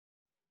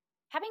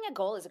Having a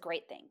goal is a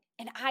great thing,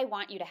 and I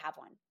want you to have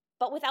one.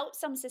 But without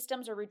some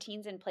systems or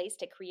routines in place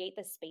to create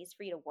the space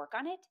for you to work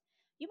on it,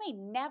 you may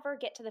never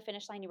get to the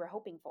finish line you were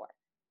hoping for.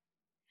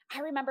 I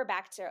remember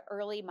back to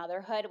early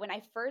motherhood when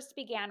I first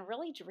began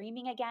really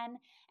dreaming again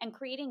and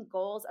creating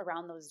goals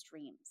around those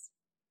dreams.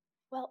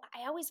 Well,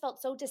 I always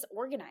felt so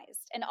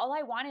disorganized, and all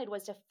I wanted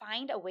was to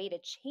find a way to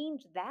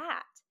change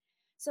that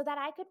so that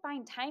I could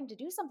find time to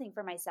do something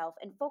for myself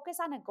and focus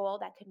on a goal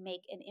that could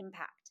make an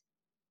impact.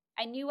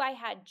 I knew I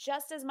had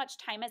just as much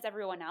time as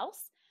everyone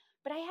else,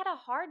 but I had a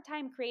hard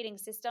time creating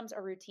systems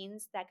or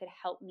routines that could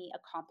help me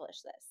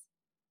accomplish this.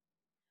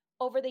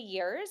 Over the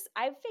years,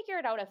 I've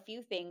figured out a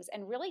few things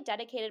and really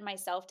dedicated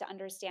myself to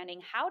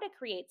understanding how to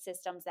create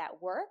systems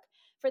that work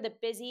for the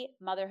busy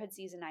motherhood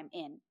season I'm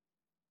in.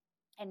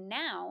 And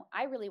now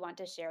I really want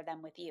to share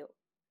them with you.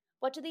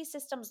 What do these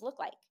systems look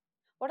like?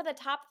 What are the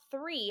top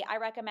 3 I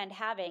recommend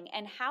having,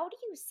 and how do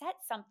you set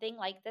something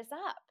like this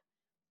up?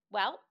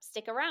 Well,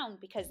 stick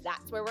around because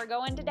that's where we're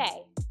going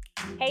today.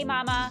 Hey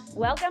mama,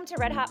 welcome to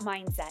Red Hot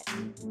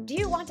Mindset. Do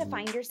you want to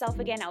find yourself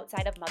again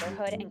outside of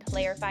motherhood and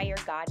clarify your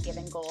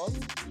God-given goals?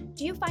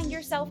 Do you find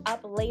yourself up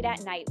late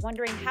at night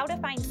wondering how to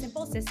find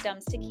simple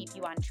systems to keep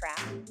you on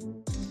track?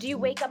 Do you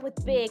wake up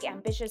with big,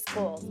 ambitious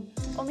goals,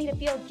 only to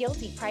feel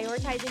guilty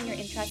prioritizing your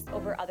interests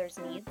over others'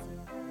 needs?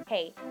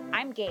 Hey,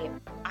 I'm Gabe.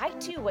 I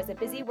too was a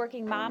busy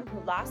working mom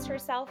who lost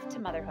herself to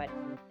motherhood.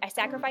 I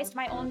sacrificed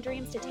my own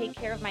dreams to take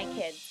care of my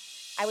kids.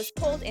 I was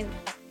pulled in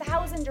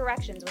 1,000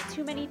 directions with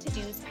too many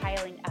to-dos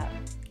piling up.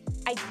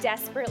 I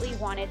desperately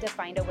wanted to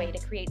find a way to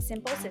create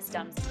simple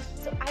systems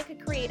so I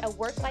could create a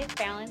work-life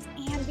balance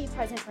and be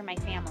present for my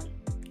family.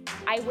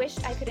 I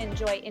wished I could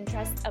enjoy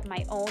interests of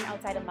my own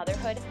outside of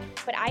motherhood,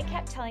 but I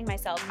kept telling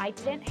myself I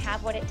didn't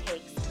have what it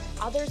takes,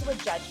 others would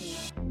judge me,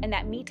 and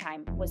that me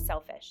time was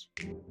selfish.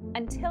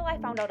 Until I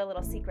found out a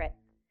little secret.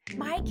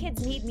 My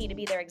kids need me to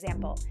be their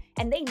example,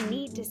 and they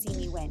need to see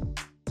me win.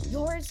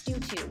 Yours do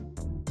too.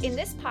 In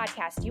this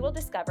podcast, you will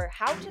discover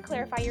how to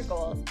clarify your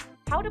goals,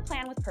 how to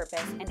plan with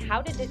purpose, and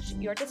how to ditch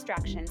your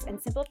distractions and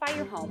simplify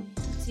your home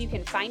so you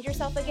can find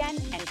yourself again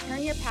and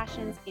turn your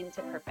passions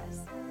into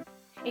purpose.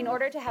 In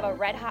order to have a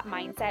red-hot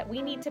mindset,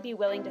 we need to be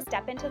willing to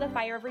step into the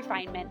fire of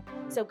refinement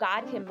so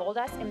God can mold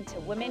us into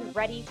women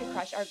ready to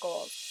crush our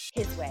goals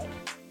His way.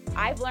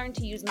 I've learned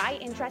to use my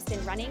interest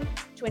in running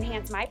to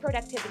enhance my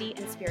productivity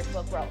and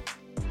spiritual growth.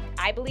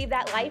 I believe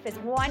that life is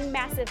one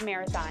massive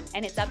marathon,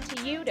 and it's up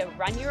to you to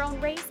run your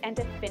own race and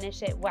to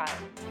finish it well.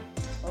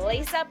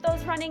 Lace up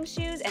those running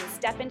shoes and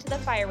step into the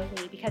fire with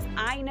me because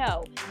I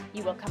know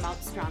you will come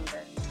out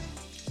stronger.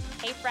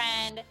 Hey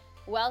friend,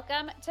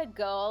 welcome to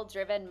Goal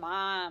Driven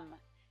Mom.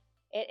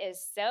 It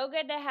is so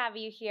good to have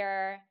you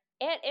here.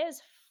 It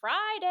is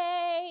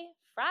Friday,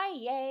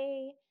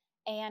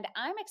 and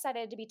I'm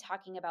excited to be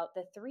talking about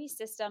the 3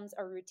 systems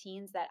or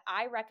routines that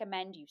I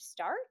recommend you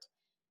start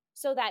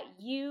so that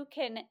you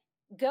can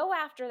go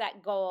after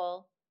that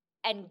goal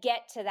and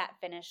get to that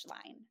finish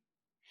line.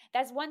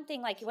 That's one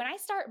thing, like when I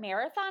start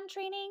marathon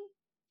training,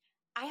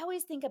 I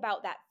always think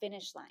about that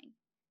finish line.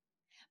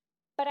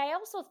 But I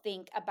also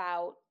think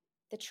about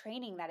the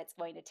training that it's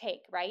going to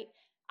take, right?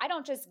 I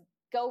don't just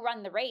go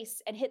run the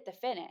race and hit the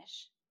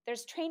finish.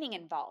 There's training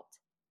involved.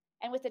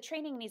 And with the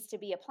training needs to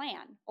be a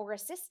plan or a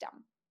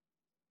system.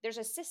 There's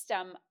a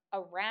system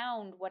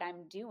around what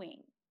I'm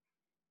doing.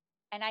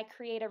 And I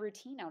create a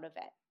routine out of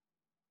it.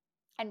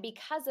 And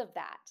because of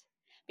that,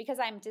 because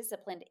I'm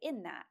disciplined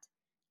in that,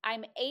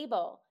 I'm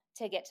able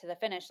to get to the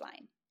finish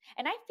line.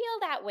 And I feel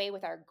that way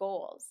with our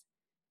goals.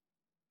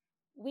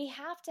 We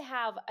have to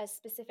have a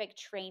specific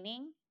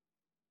training.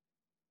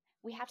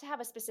 We have to have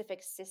a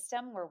specific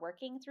system we're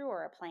working through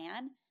or a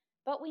plan,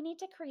 but we need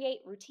to create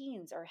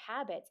routines or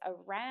habits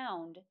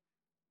around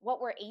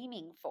what we're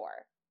aiming for.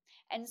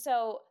 And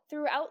so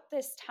throughout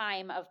this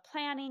time of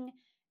planning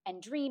and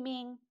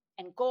dreaming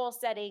and goal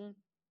setting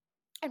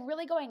and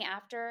really going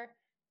after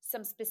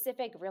some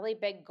specific, really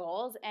big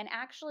goals and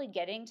actually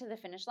getting to the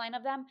finish line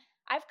of them,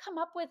 I've come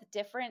up with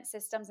different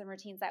systems and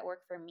routines that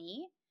work for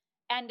me.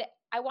 And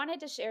I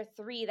wanted to share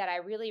 3 that I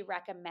really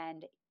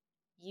recommend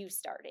you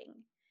starting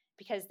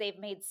because they've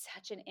made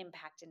such an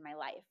impact in my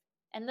life.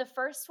 And the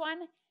first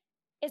one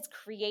is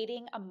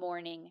creating a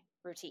morning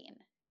routine.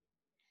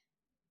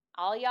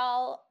 All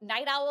y'all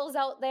night owls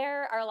out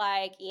there are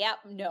like, yep,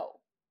 no,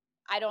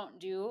 I don't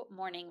do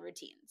morning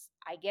routines.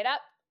 I get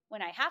up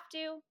when I have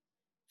to,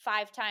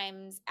 5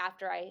 times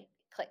after I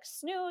click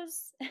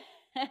snooze,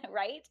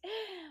 right?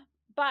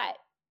 But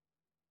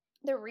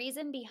the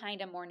reason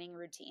behind a morning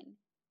routine,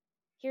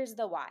 here's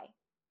the why.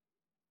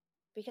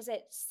 Because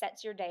it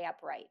sets your day up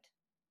right.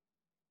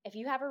 If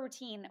you have a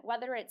routine,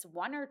 whether it's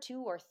 1 or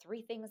 2 or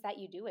 3 things that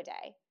you do a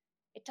day,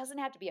 it doesn't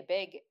have to be a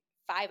big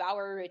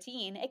 5-hour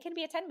routine. It can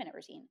be a 10-minute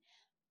routine,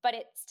 but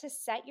it's to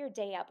set your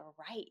day up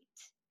right.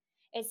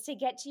 It's to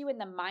get you in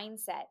the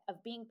mindset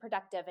of being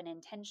productive and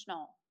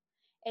intentional.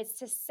 It's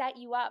to set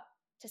you up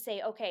to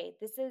say, okay,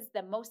 this is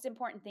the most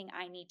important thing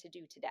I need to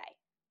do today.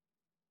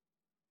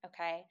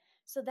 Okay,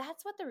 so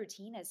that's what the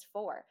routine is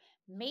for.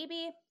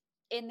 Maybe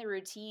in the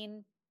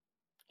routine,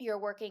 you're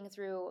working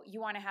through,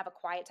 you want to have a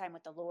quiet time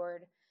with the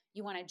Lord,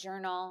 you want to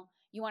journal,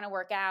 you want to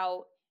work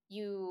out,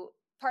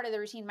 part of the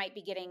routine might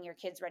be getting your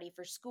kids ready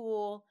for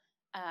school.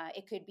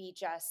 It could be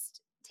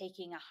just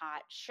taking a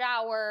hot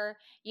shower.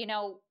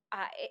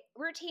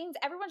 Routines,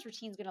 everyone's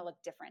routine is going to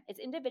look different. It's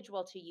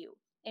individual to you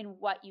and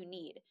what you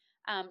need.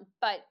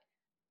 But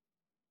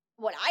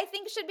what I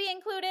think should be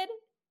included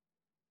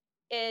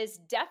is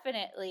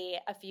definitely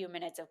a few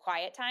minutes of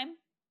quiet time,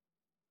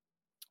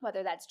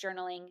 whether that's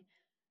journaling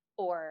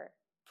or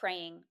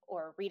praying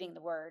or reading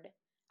the word.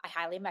 I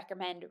highly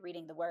recommend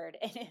reading the word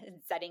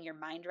and setting your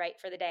mind right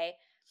for the day.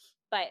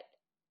 But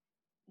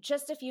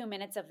just a few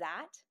minutes of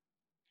that.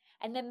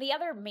 And then the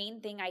other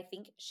main thing I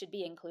think should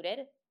be included,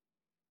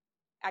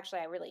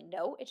 actually, I really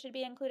know it should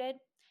be included,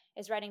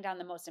 is writing down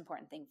the most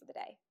important thing for the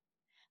day.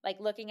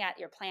 Like looking at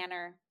your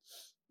planner,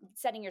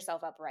 setting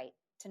yourself up right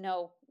to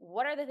know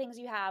what are the things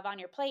you have on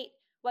your plate,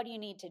 what do you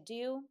need to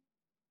do,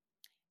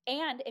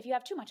 and if you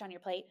have too much on your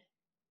plate,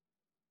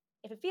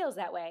 if it feels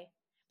that way,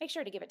 make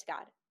sure to give it to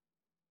God.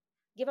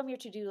 Give him your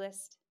to-do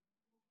list.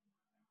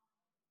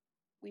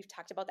 We've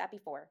talked about that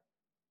before.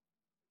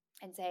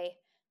 And say,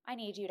 I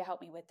need you to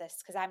help me with this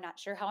because I'm not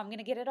sure how I'm going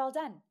to get it all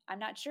done. I'm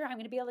not sure I'm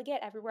going to be able to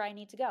get everywhere I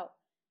need to go.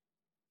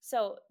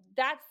 So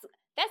that's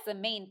the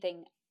main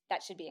thing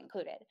that should be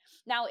included.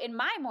 Now, in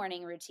my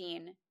morning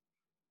routine,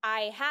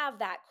 I have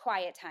that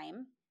quiet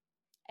time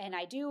and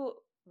I do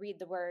read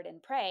the word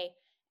and pray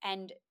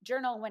and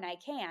journal when I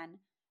can.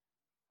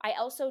 I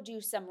also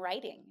do some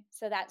writing.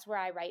 So that's where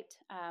I write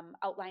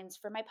outlines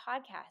for my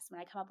podcast,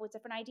 when I come up with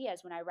different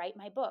ideas, when I write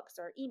my books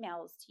or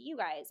emails to you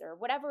guys or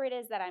whatever it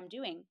is that I'm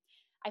doing.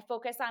 I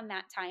focus on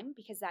that time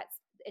because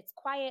it's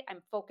quiet.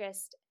 I'm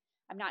focused.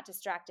 I'm not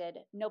distracted.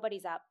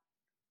 Nobody's up.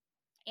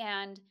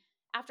 And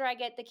after I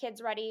get the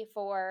kids ready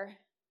for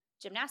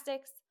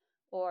gymnastics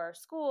or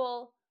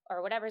school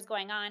or whatever's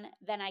going on,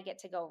 then I get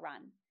to go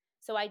run.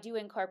 So I do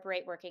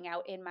incorporate working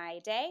out in my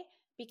day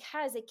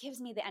because it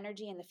gives me the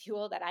energy and the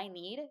fuel that I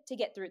need to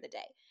get through the day.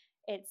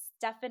 It's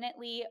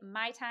definitely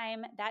my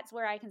time. That's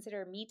where I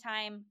consider me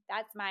time.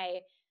 That's my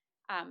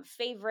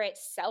favorite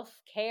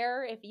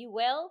self-care, if you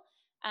will.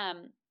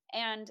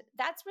 And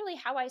that's really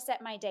how I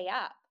set my day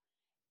up.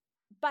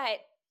 But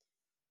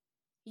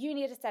you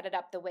need to set it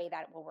up the way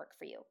that will work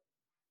for you.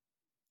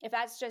 If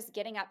that's just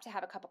getting up to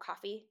have a cup of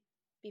coffee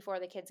before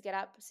the kids get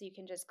up so you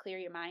can just clear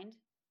your mind,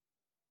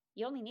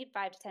 you only need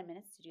 5 to 10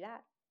 minutes to do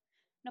that.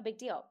 No big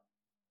deal.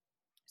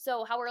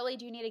 So how early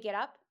do you need to get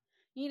up?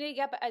 You need to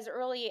get up as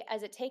early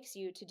as it takes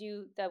you to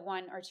do the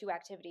 1 or 2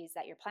 activities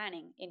that you're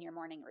planning in your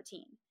morning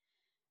routine.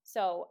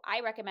 So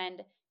I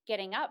recommend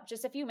getting up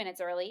just a few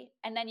minutes early,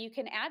 and then you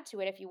can add to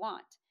it if you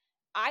want.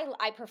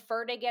 I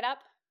prefer to get up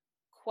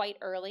quite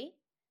early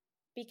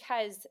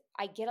because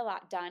I get a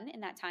lot done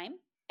in that time,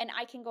 and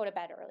I can go to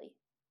bed early.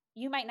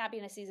 You might not be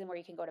in a season where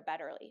you can go to bed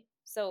early.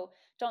 So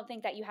don't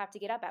think that you have to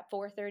get up at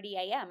 4:30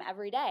 a.m.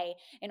 every day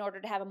in order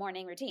to have a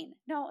morning routine.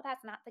 No,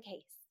 that's not the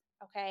case,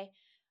 okay?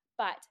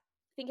 But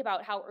think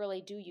about how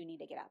early do you need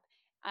to get up.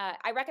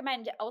 I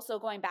recommend also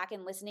going back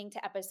and listening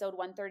to episode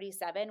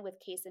 137 with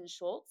Kason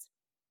Schultz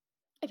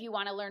if you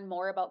want to learn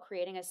more about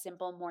creating a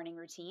simple morning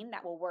routine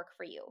that will work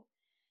for you.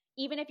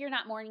 Even if you're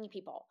not morning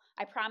people,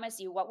 I promise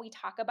you what we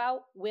talk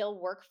about will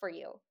work for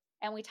you.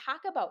 And we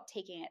talk about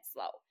taking it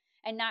slow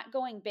and not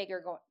going big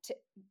or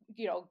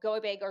go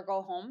big or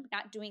go home,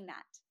 not doing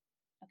that.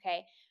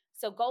 Okay?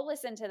 So go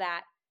listen to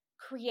that.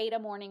 Create a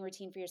morning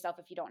routine for yourself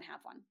if you don't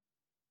have one.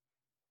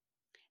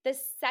 The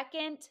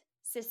second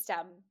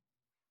system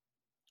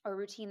or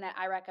routine that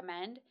I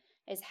recommend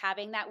is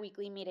having that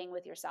weekly meeting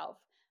with yourself.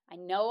 I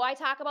know I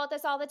talk about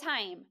this all the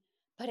time,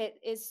 but it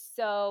is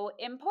so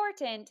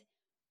important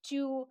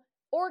to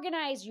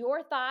organize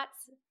your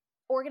thoughts,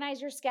 organize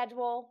your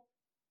schedule,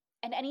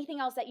 and anything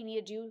else that you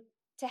need to do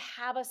to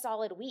have a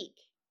solid week,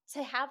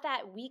 to have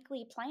that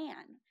weekly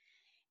plan.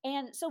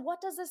 And so what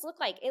does this look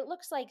like? It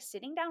looks like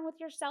sitting down with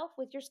yourself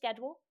with your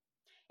schedule.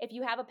 If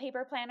you have a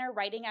paper planner,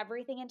 writing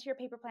everything into your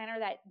paper planner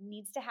that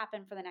needs to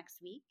happen for the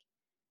next week.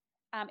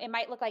 It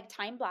might look like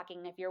time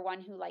blocking if you're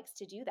one who likes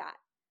to do that.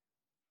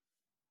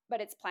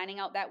 But it's planning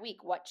out that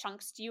week. What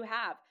chunks do you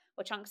have?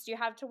 What chunks do you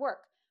have to work?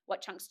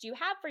 What chunks do you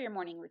have for your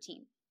morning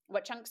routine?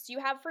 What chunks do you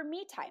have for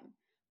me time?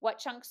 What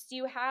chunks do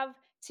you have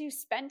to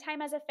spend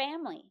time as a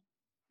family,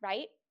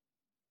 right?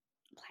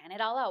 Plan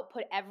it all out.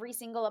 Put every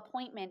single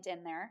appointment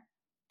in there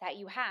that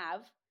you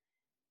have.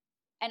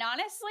 And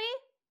honestly,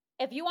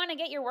 if you want to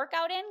get your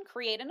workout in,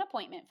 create an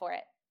appointment for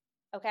it,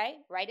 okay?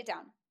 Write it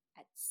down.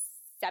 At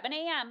 7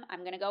 a.m., I'm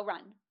going to go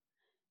run.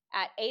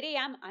 At 8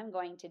 a.m., I'm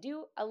going to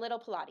do a little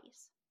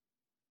Pilates.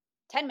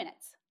 10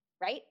 minutes,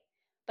 right?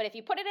 But if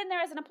you put it in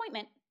there as an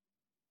appointment,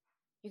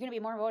 you're going to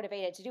be more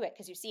motivated to do it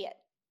because you see it.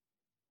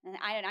 And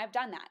I've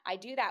done that. I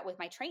do that with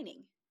my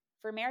training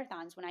for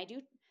marathons. When I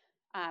do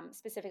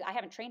specifically, I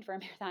haven't trained for a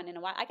marathon in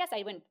a while. I guess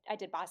I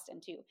did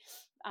Boston too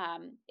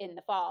in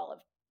the fall of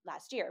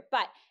last year.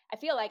 But I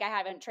feel like I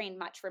haven't trained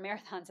much for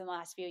marathons in the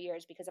last few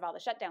years because of all the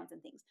shutdowns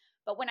and things.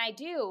 But when I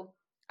do,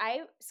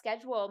 I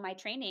schedule my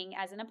training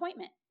as an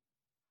appointment.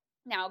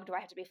 Now, do I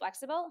have to be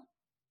flexible?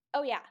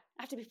 Oh, yeah,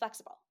 I have to be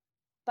flexible.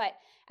 But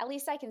at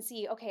least I can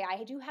see, okay,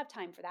 I do have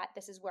time for that.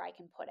 This is where I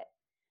can put it.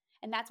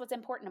 And that's what's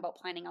important about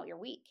planning out your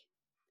week.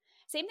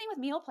 Same thing with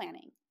meal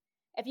planning.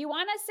 If you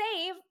want to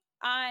save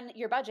on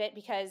your budget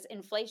because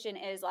inflation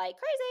is like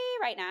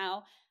crazy right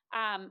now,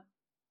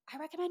 I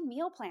recommend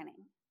meal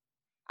planning.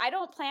 I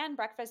don't plan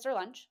breakfast or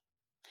lunch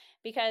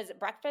because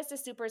breakfast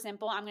is super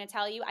simple. I'm going to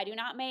tell you, I do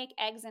not make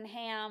eggs and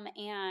ham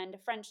and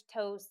French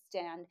toast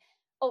and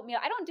oatmeal.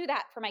 I don't do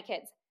that for my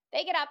kids.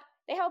 They get up,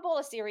 they have a bowl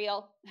of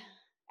cereal,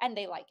 and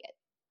they like it.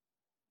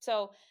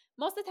 So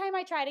most of the time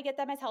I try to get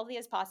them as healthy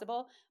as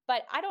possible,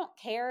 but I don't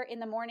care in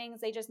the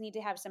mornings. They just need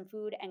to have some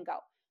food and go.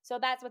 So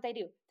that's what they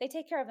do. They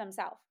take care of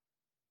themselves.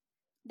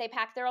 They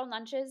pack their own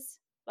lunches.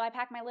 Well, I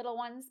pack my little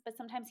ones, but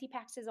sometimes he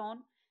packs his own.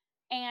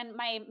 And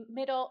my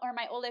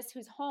oldest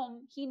who's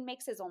home, he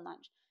makes his own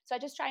lunch. So I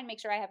just try and make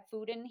sure I have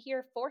food in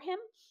here for him.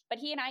 But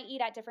he and I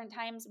eat at different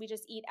times. We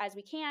just eat as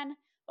we can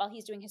while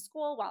he's doing his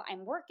school, while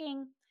I'm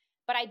working.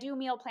 But I do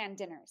meal plan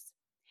dinners.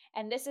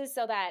 And this is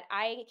so that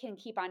I can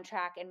keep on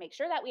track and make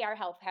sure that we are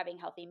having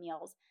healthy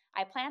meals.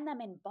 I plan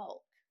them in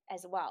bulk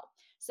as well.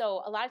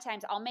 So a lot of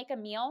times I'll make a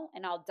meal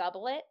and I'll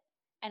double it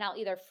and I'll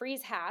either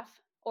freeze half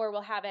or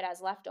we'll have it as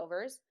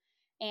leftovers.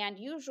 And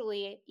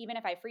usually, even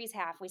if I freeze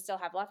half, we still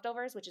have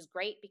leftovers, which is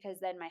great because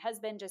then my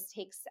husband just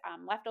takes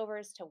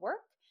leftovers to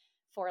work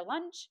for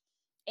lunch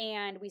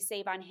and we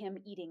save on him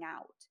eating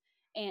out.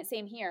 And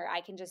same here,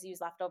 I can just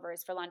use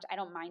leftovers for lunch. I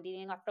don't mind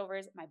eating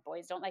leftovers. My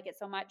boys don't like it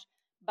so much,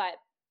 but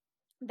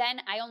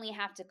then I only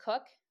have to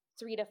cook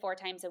 3 to 4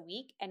 times a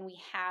week and we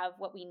have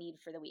what we need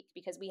for the week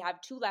because we have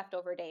 2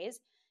 leftover days.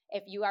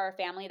 If you are a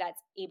family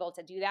that's able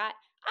to do that,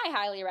 I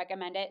highly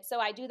recommend it. So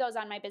I do those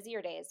on my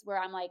busier days where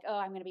I'm like, oh,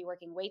 I'm going to be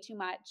working way too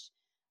much.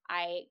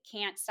 I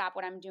can't stop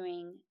what I'm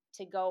doing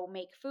to go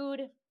make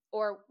food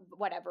or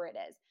whatever it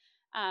is.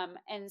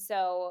 And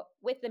so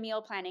with the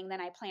meal planning,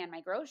 then I plan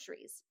my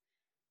groceries.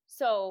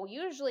 So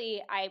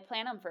usually I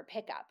plan them for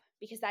pickup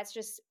because that's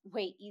just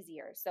way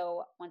easier.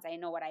 So once I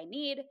know what I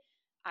need,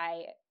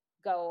 I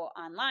go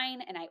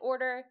online and I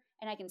order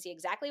and I can see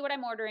exactly what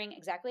I'm ordering,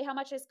 exactly how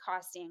much it's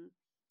costing.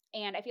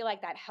 And I feel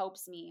like that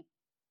helps me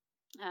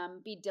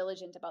be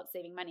diligent about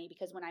saving money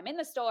because when I'm in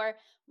the store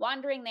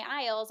wandering the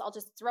aisles, I'll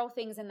just throw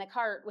things in the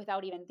cart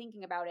without even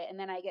thinking about it. And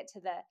then I get to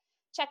the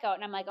checkout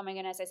and I'm like, oh my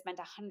goodness, I spent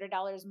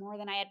 $100 more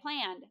than I had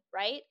planned,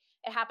 right?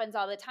 It happens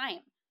all the time.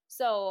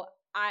 So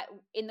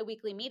in the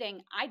weekly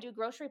meeting, I do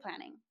grocery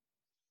planning.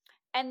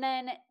 And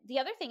then the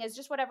other thing is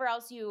just whatever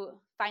else you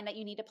find that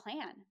you need to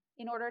plan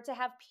in order to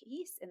have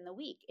peace in the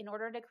week, in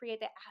order to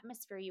create the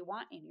atmosphere you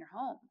want in your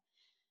home.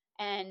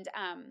 And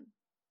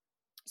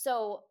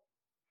so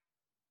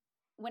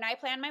when I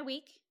plan my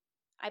week,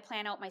 I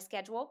plan out my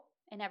schedule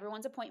and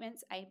everyone's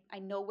appointments. I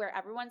know where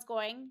everyone's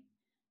going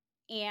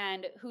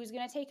and who's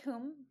going to take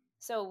whom.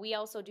 So we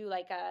also do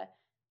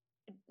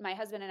my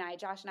husband and I,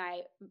 Josh and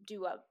I,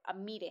 do a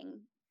meeting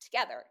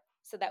together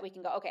so that we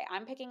can go, okay,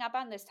 I'm picking up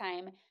on this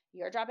time,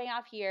 you're dropping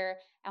off here,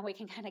 and we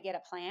can kind of get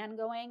a plan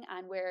going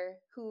on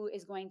who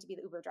is going to be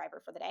the Uber driver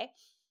for the day.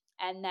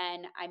 And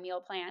then I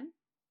meal plan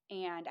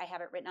and I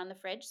have it written on the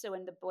fridge. So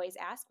when the boys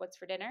ask what's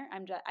for dinner,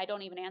 I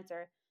don't even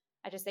answer.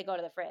 I just say go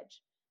to the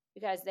fridge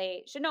because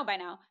they should know by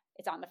now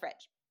it's on the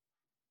fridge.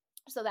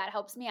 So that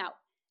helps me out.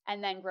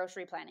 And then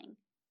grocery planning.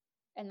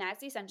 And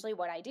that's essentially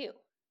what I do.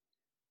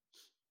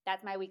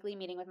 That's my weekly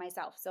meeting with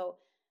myself. So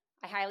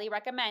I highly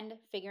recommend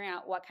figuring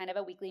out what kind of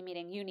a weekly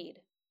meeting you need.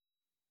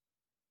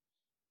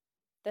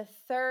 The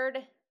third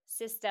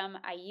system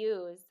I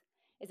use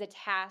is a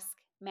task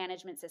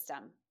management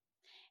system.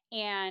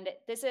 And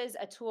this is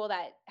a tool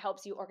that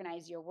helps you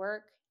organize your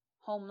work,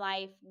 home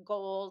life,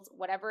 goals,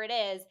 whatever it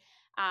is.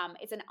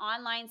 It's an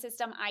online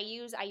system I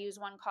use. I use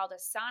one called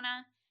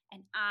Asana,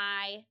 and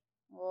I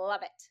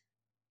love it.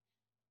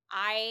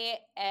 I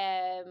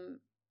am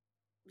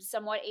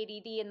somewhat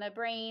ADD in the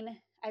brain.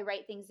 I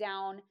write things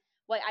down.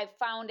 What I've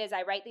found is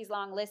I write these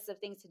long lists of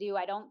things to do.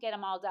 I don't get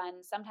them all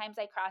done. Sometimes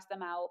I cross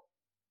them out,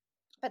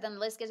 but then the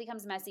list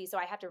becomes messy. So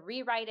I have to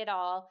rewrite it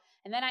all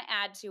and then I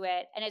add to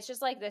it. And it's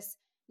just like this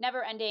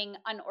never ending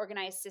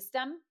unorganized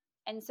system.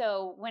 And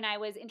so when I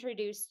was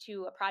introduced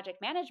to a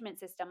project management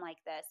system like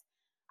this,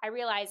 I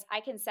realized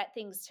I can set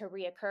things to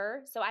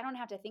reoccur. So I don't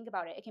have to think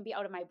about it. It can be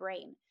out of my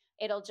brain.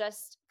 It'll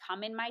just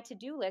come in my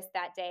to-do list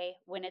that day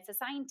when it's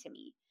assigned to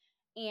me.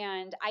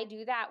 And I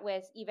do that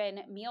with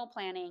even meal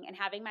planning and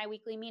having my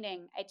weekly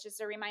meeting. It's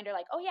just a reminder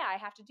like, oh yeah, I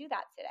have to do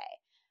that today.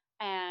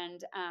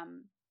 And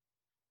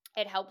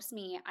it helps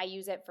me. I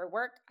use it for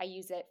work. I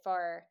use it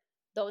for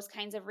those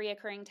kinds of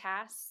reoccurring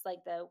tasks like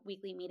the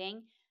weekly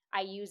meeting.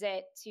 I use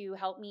it to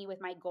help me with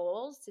my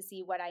goals to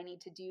see what I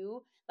need to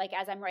do. Like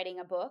as I'm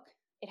writing a book,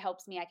 it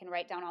helps me. I can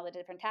write down all the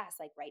different tasks,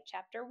 like write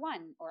chapter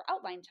 1 or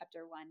outline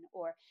chapter 1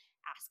 or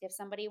ask if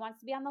somebody wants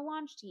to be on the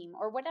launch team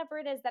or whatever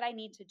it is that I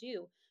need to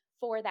do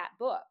for that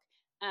book.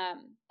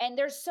 And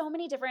there's so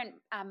many different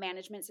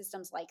management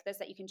systems like this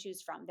that you can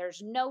choose from.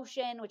 There's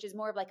Notion, which is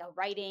more of like a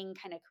writing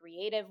kind of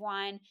creative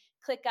one.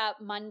 ClickUp,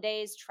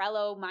 Mondays,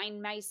 Trello,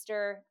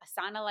 MindMeister,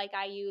 Asana like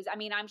I use. I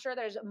mean, I'm sure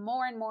there's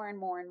more and more and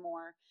more and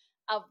more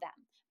of them,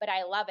 but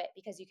I love it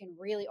because you can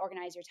really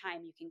organize your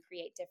time. You can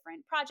create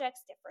different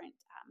projects, different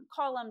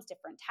columns,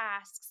 different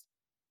tasks,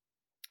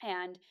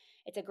 and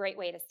it's a great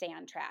way to stay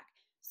on track.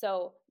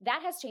 So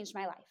that has changed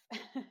my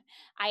life.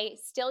 I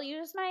still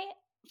use my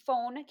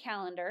phone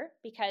calendar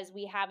because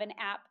we have an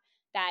app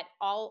that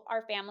all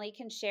our family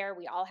can share.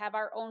 We all have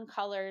our own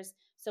colors,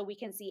 so we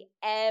can see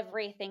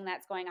everything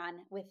that's going on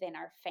within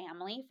our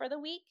family for the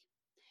week.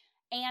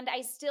 And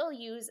I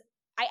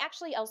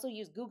actually also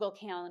use Google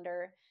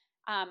Calendar.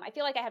 I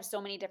feel like I have so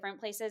many different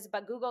places,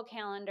 but Google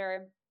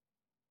Calendar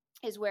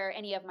is where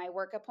any of my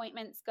work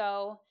appointments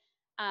go,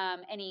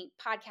 any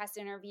podcast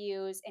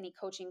interviews, any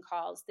coaching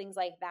calls, things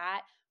like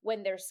that.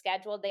 When they're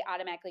scheduled, they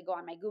automatically go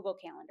on my Google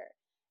Calendar.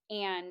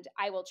 And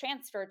I will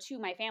transfer to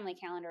my family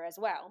calendar as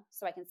well,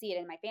 so I can see it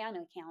in my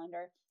family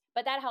calendar.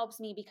 But that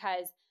helps me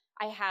because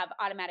I have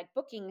automatic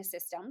booking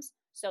systems.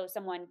 So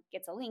someone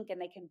gets a link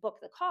and they can book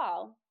the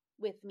call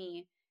with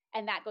me,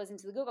 and that goes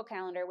into the Google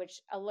Calendar,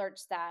 which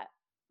alerts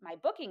my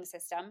booking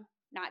system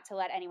not to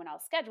let anyone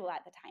else schedule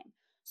at the time.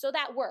 So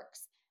that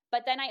works.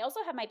 But then I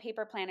also have my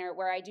paper planner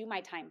where I do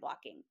my time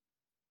blocking.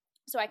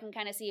 So I can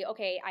kind of see,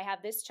 okay, I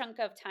have this chunk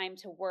of time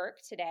to work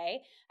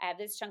today. I have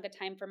this chunk of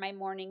time for my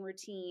morning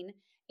routine,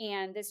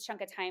 and this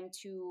chunk of time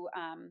to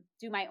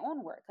do my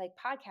own work, like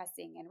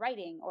podcasting and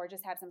writing, or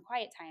just have some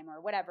quiet time or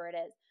whatever it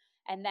is.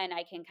 And then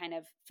I can kind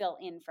of fill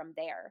in from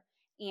there.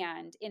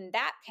 And in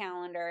that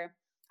calendar,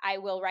 I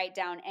will write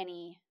down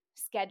any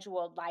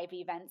scheduled live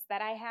events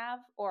that I have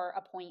or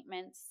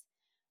appointments,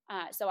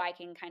 so I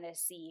can kind of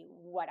see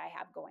what I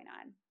have going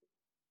on.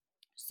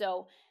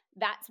 So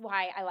that's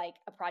why I like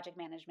a project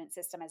management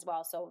system as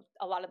well. So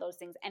a lot of those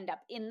things end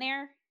up in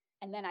there,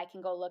 and then I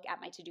can go look at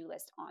my to-do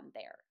list on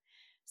there.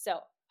 So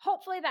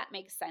hopefully that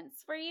makes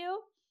sense for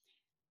you.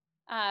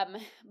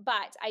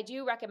 But I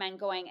do recommend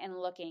going and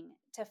looking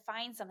to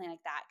find something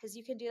like that, because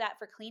you can do that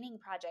for cleaning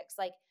projects.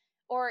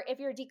 Or if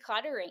you're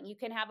decluttering, you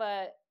can have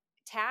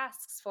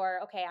tasks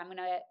for, okay,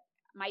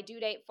 my due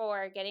date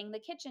for getting the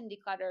kitchen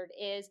decluttered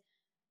is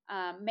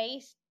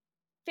May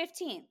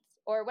 15th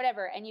or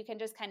whatever. And you can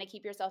just kind of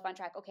keep yourself on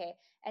track. Okay.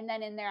 And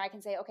then in there, I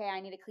can say, okay, I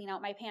need to clean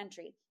out my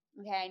pantry.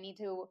 Okay. I need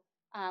to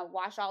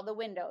wash all the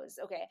windows.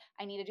 Okay.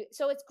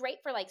 So it's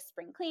great for like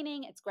spring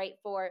cleaning. It's great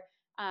for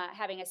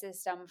having a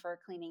system for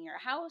cleaning your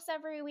house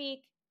every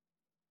week,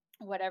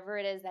 whatever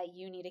it is that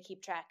you need to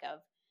keep track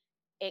of.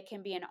 It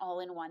can be an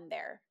all-in-one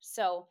there.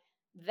 So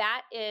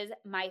that is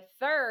my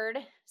third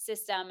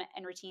system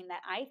and routine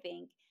that I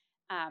think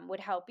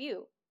would help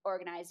you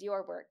organize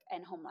your work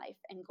and home life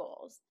and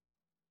goals.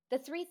 The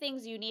 3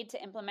 things you need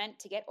to implement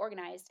to get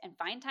organized and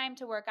find time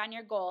to work on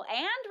your goal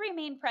and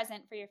remain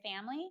present for your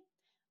family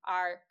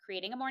are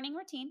creating a morning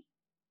routine,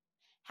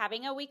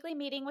 having a weekly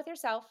meeting with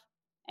yourself,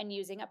 and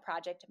using a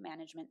project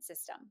management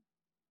system.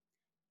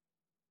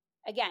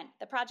 Again,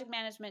 the project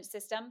management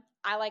system,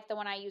 I like the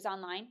one I use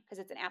online because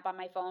it's an app on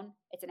my phone,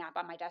 it's an app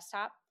on my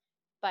desktop,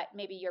 but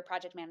maybe your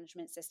project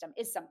management system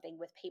is something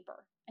with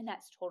paper, and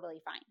that's totally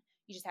fine.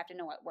 You just have to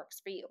know what works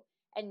for you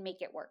and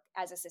make it work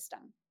as a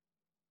system.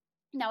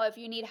 Now, if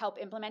you need help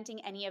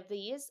implementing any of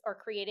these or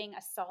creating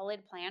a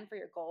solid plan for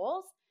your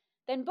goals,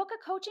 then book a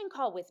coaching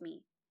call with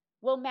me.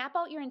 We'll map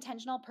out your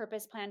intentional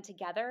purpose plan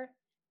together,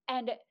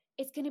 and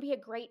it's going to be a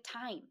great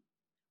time.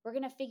 We're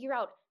going to figure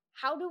out,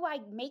 how do I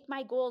make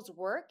my goals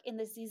work in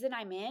the season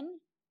I'm in?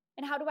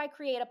 And how do I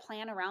create a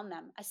plan around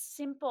them? A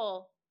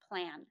simple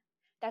plan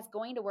that's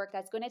going to work,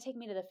 that's going to take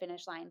me to the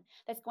finish line,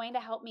 that's going to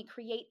help me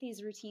create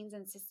these routines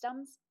and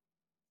systems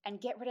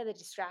and get rid of the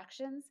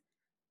distractions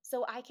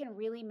so I can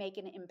really make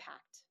an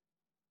impact.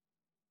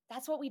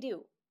 That's what we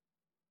do.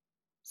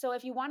 So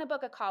if you want to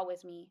book a call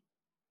with me,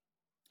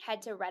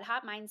 head to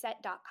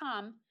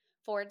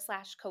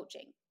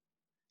redhotmindset.com/coaching.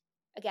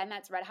 Again,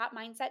 that's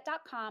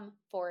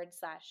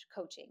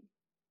redhotmindset.com/coaching.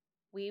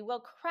 We will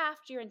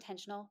craft your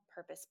intentional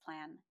purpose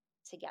plan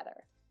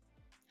together.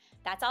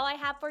 That's all I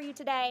have for you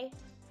today.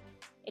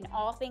 In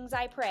all things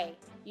I pray,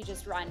 you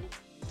just run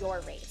your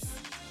race.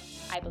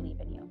 I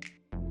believe in you.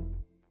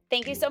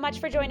 Thank you so much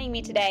for joining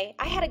me today.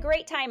 I had a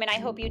great time and I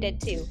hope you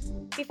did too.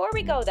 Before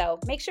we go though,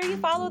 make sure you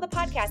follow the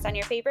podcast on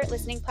your favorite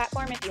listening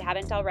platform if you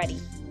haven't already.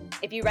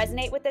 If you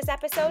resonate with this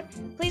episode,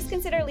 please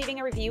consider leaving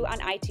a review on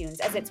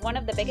iTunes, as it's one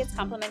of the biggest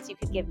compliments you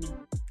could give me.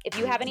 If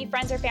you have any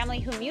friends or family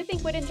whom you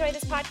think would enjoy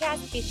this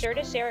podcast, be sure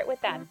to share it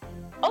with them.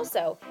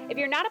 Also, if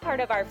you're not a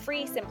part of our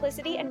free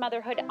Simplicity and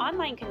Motherhood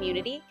online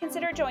community,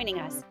 consider joining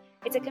us.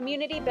 It's a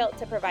community built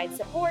to provide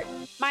support,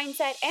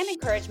 mindset, and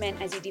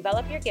encouragement as you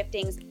develop your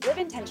giftings, live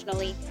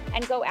intentionally,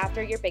 and go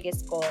after your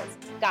biggest goals,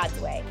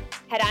 God's way.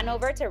 Head on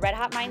over to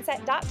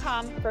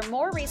redhotmindset.com for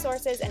more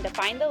resources and to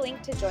find the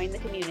link to join the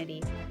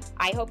community.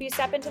 I hope you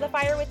step into the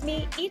fire with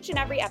me each and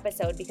every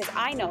episode, because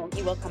I know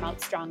you will come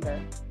out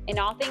stronger. In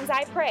all things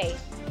I pray,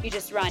 you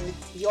just run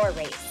your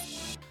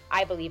race.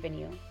 I believe in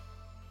you.